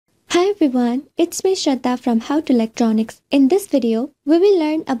everyone, it's me Shraddha from How to Electronics. In this video, we will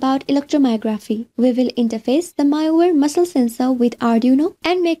learn about electromyography. We will interface the MyoWare Muscle Sensor with Arduino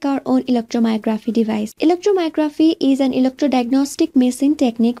and make our own electromyography device. Electromyography is an electrodiagnostic machine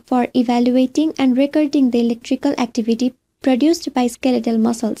technique for evaluating and recording the electrical activity produced by skeletal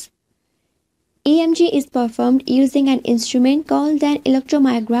muscles. EMG is performed using an instrument called an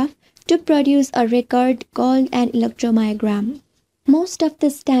electromyograph to produce a record called an electromyogram. Most of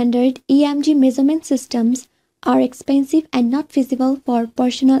the standard EMG measurement systems are expensive and not feasible for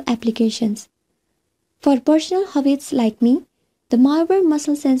personal applications. For personal hobbyists like me, the MyoWare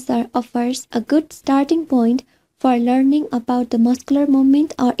Muscle Sensor offers a good starting point for learning about the muscular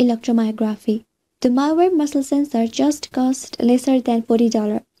movement or electromyography. The MyoWare Muscle Sensor just costs lesser than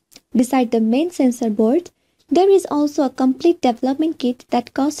 $40. Beside the main sensor board, there is also a complete development kit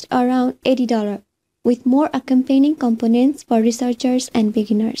that costs around $80. With more accompanying components for researchers and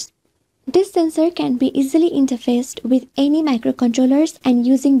beginners. This sensor can be easily interfaced with any microcontrollers, and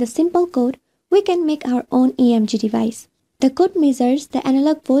using the simple code, we can make our own EMG device. The code measures the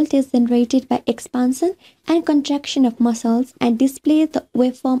analog voltage generated by expansion and contraction of muscles and displays the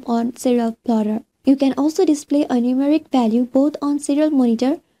waveform on serial plotter. You can also display a numeric value both on serial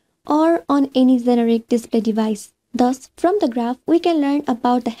monitor or on any generic display device. Thus, from the graph, we can learn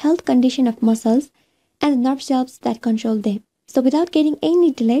about the health condition of muscles and the nerve cells that control them. So without getting any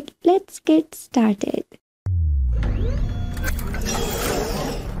delay, let's get started.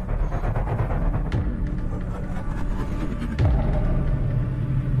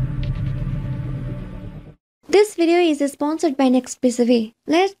 This video is sponsored by NextPCB.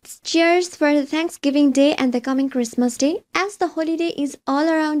 Let's cheers for the Thanksgiving Day and the coming Christmas Day. As the holiday is all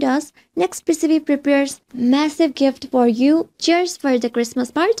around us, NextPCB prepares massive gift for you. Cheers for the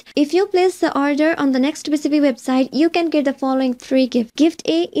Christmas part. If you place the order on the NextPCB website, you can get the following 3 gifts. Gift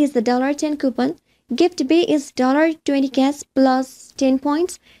A is the $10 coupon. Gift B is $20 cash plus 10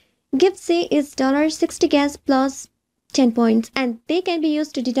 points. Gift C is $60 cash plus 10 points. And they can be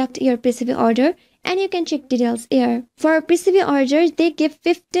used to deduct your PCB order. And you can check details here. For PCB order, they give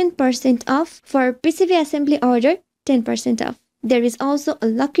 15% off. For PCB assembly order, 10% off. There is also a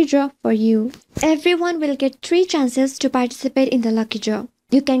lucky draw for you. Everyone will get 3 chances to participate in the lucky draw.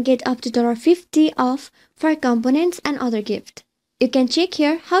 You can get up to $50 off for components and other gifts. You can check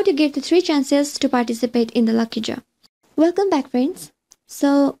here how to get the 3 chances to participate in the lucky draw. Welcome back, friends.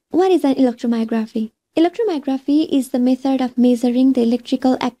 So, what is an electromyography? Electromyography is the method of measuring the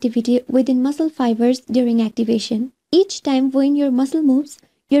electrical activity within muscle fibers during activation. Each time when your muscle moves,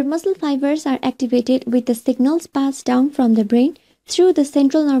 your muscle fibers are activated with the signals passed down from the brain through the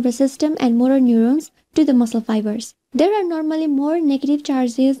central nervous system and motor neurons to the muscle fibers. There are normally more negative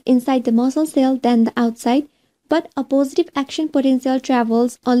charges inside the muscle cell than the outside, but a positive action potential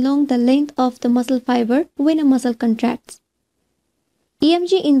travels along the length of the muscle fiber when a muscle contracts.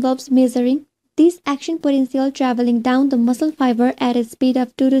 EMG involves measuring this action potential traveling down the muscle fiber at a speed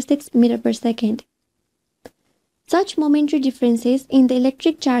of 2 to 6 meters per second. Such momentary differences in the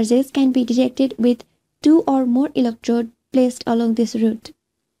electric charges can be detected with 2 or more electrodes placed along this route.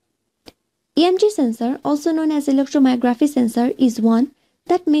 EMG sensor, also known as electromyography sensor, is one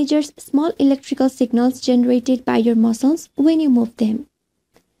that measures small electrical signals generated by your muscles when you move them.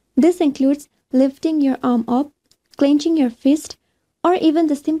 This includes lifting your arm up, clenching your fist, or even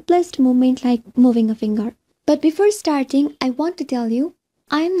the simplest movement like moving a finger. But before starting, I want to tell you,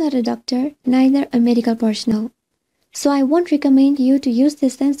 I am not a doctor, neither a medical personnel. So I won't recommend you to use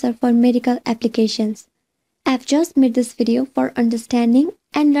this sensor for medical applications. I've just made this video for understanding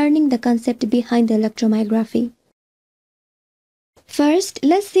and learning the concept behind the electromyography. First,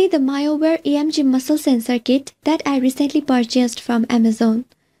 let's see the MyoWare EMG Muscle Sensor Kit that I recently purchased from Amazon.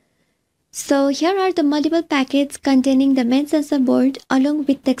 So here are the multiple packets containing the main sensor board along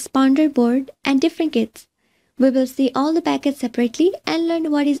with the expander board and different kits. We will see all the packets separately and learn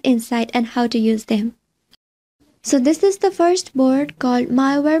what is inside and how to use them. So this is the first board called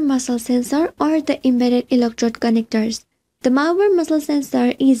MyoWare Muscle Sensor, or the embedded electrode connectors. The MyoWare Muscle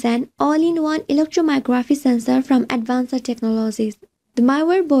Sensor is an all-in-one electromyography sensor from Advanced Technologies. The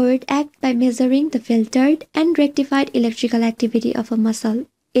MyoWare board acts by measuring the filtered and rectified electrical activity of a muscle.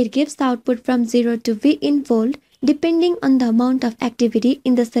 It gives the output from 0 to V in volt depending on the amount of activity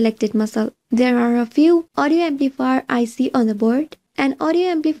in the selected muscle. There are a few audio amplifier IC on the board. An audio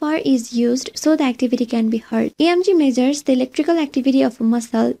amplifier is used so the activity can be heard. EMG measures the electrical activity of a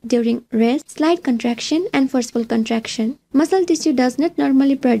muscle during rest, slight contraction, and forceful contraction. Muscle tissue does not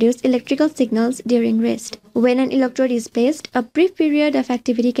normally produce electrical signals during rest. When an electrode is placed, a brief period of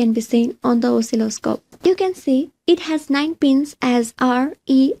activity can be seen on the oscilloscope. You can see it has 9 pins as R,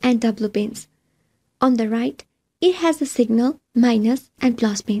 E and W pins. On the right, it has the signal, minus and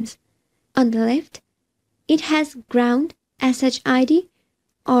plus pins. On the left, it has ground, SHID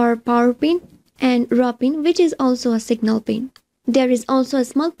or power pin and raw pin, which is also a signal pin. There is also a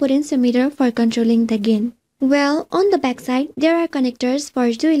small potentiometer for controlling the gain. Well, on the backside, there are connectors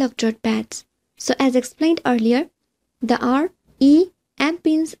for 2 electrode pads. So as explained earlier, the R, E, M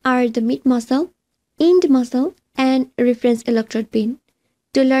pins are the mid muscle, end muscle and reference electrode pin.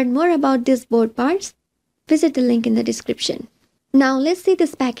 To learn more about these board parts, visit the link in the description. Now let's see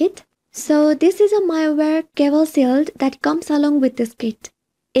this packet. So this is a MyoWare cable shield that comes along with this kit.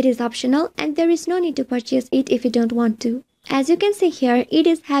 It is optional and there is no need to purchase it if you don't want to. As you can see here, it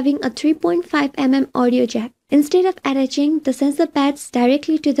is having a 3.5 mm audio jack. Instead of attaching the sensor pads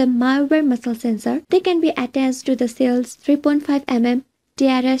directly to the MyoWare Muscle Sensor, they can be attached to the shield's 3.5 mm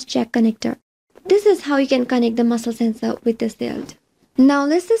TRS jack connector. This is how you can connect the muscle sensor with the shield. Now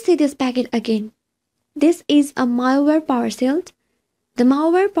let's just see this packet again. This is a MyoWare power shield. The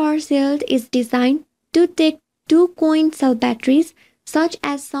MyoWare power shield is designed to take 2 coin cell batteries such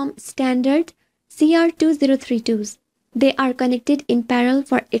as some standard CR2032s. They are connected in parallel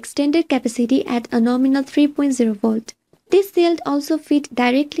for extended capacity at a nominal 3.0 volt. This shield also fits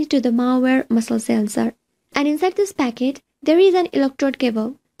directly to the MyoWare muscle sensor. And inside this packet, there is an electrode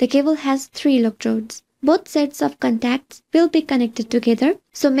cable. The cable has 3 electrodes. Both sets of contacts will be connected together,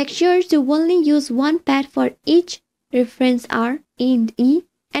 so make sure to only use one pad for each reference R, end E,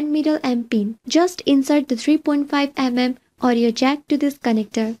 and middle M pin. Just insert the 3.5 mm audio jack to this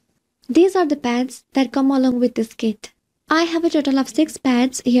connector. These are the pads that come along with this kit. I have a total of 6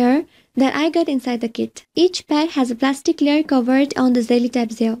 pads here that I got inside the kit. Each pad has a plastic layer covered on the jelly type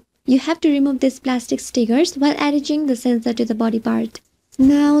gel. You have to remove these plastic stickers while attaching the sensor to the body part.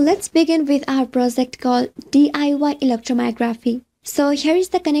 Now let's begin with our project called DIY Electromyography. So here is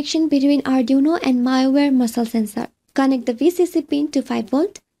the connection between Arduino and MyoWare Muscle Sensor. Connect the VCC pin to 5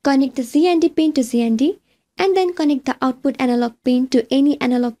 volt, connect the ZND pin to ZND, and then connect the output analog pin to any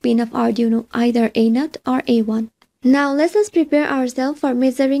analog pin of Arduino, either A0 or A1. Now let's just prepare ourselves for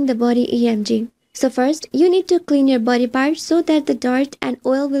measuring the body EMG. So first, you need to clean your body parts so that the dirt and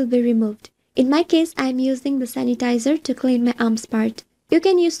oil will be removed. In my case, I am using the sanitizer to clean my arms part. You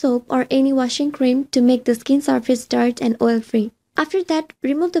can use soap or any washing cream to make the skin surface dirt and oil free. After that,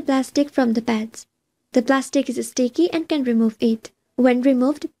 remove the plastic from the pads. The plastic is sticky and can remove it. When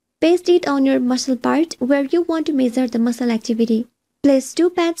removed, paste it on your muscle part where you want to measure the muscle activity. Place 2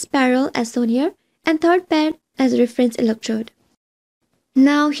 pads parallel as shown here and third pad as reference electrode.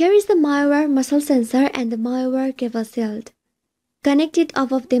 Now here is the MyoWare muscle sensor and the MyoWare cable shield. Connect it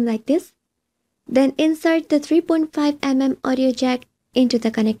above them like this. Then insert the 3.5 mm audio jack into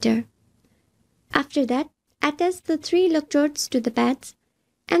the connector. After that, attach the 3 electrodes to the pads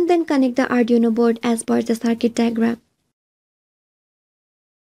and then connect the Arduino board as per the circuit diagram.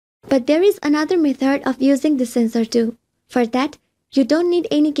 But there is another method of using the sensor too. For that, you don't need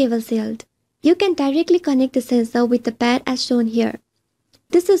any cable shield. You can directly connect the sensor with the pad as shown here.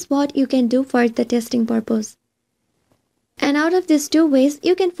 This is what you can do for the testing purpose. And out of these 2 ways,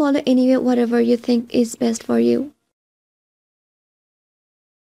 you can follow anyway whatever you think is best for you.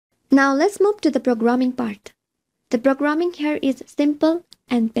 Now let's move to the programming part. The programming here is simple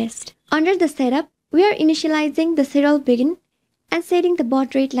and best. Under the setup, we are initializing the serial begin and setting the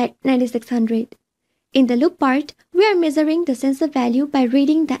baud rate like 9600. In the loop part, we are measuring the sensor value by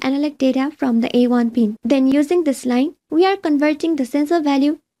reading the analog data from the A1 pin. Then using this line, we are converting the sensor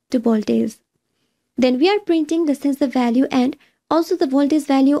value to voltage. Then we are printing the sensor value and also the voltage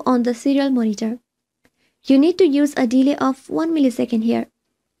value on the serial monitor. You need to use a delay of 1 millisecond here.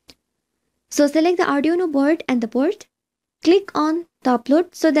 So select the Arduino board and the port. Click on the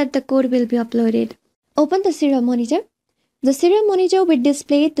upload so that the code will be uploaded. Open the serial monitor. The serial monitor will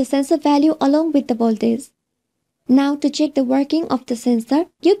display the sensor value along with the voltage. Now to check the working of the sensor,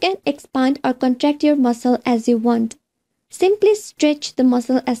 you can expand or contract your muscle as you want. Simply stretch the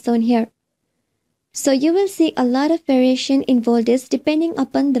muscle as shown here. So you will see a lot of variation in voltage depending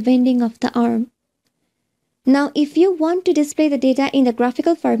upon the bending of the arm. Now if you want to display the data in the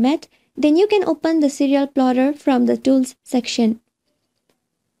graphical format, then you can open the serial plotter from the tools section.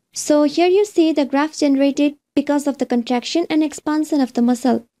 So here you see the graph generated because of the contraction and expansion of the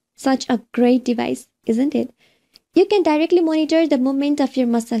muscle. Such a great device, isn't it? You can directly monitor the movement of your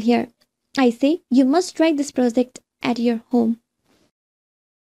muscle here. I say you must try this project at your home.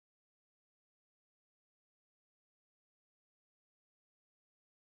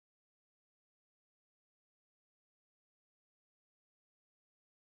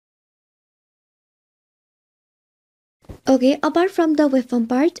 Okay, apart from the waveform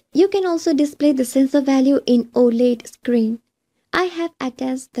part, you can also display the sensor value in OLED screen. I have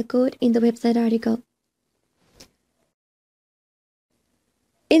attached the code in the website article.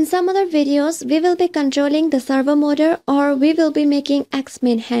 In some other videos, we will be controlling the servo motor or we will be making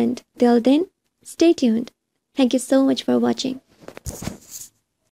X-Men hand. Till then, stay tuned. Thank you so much for watching.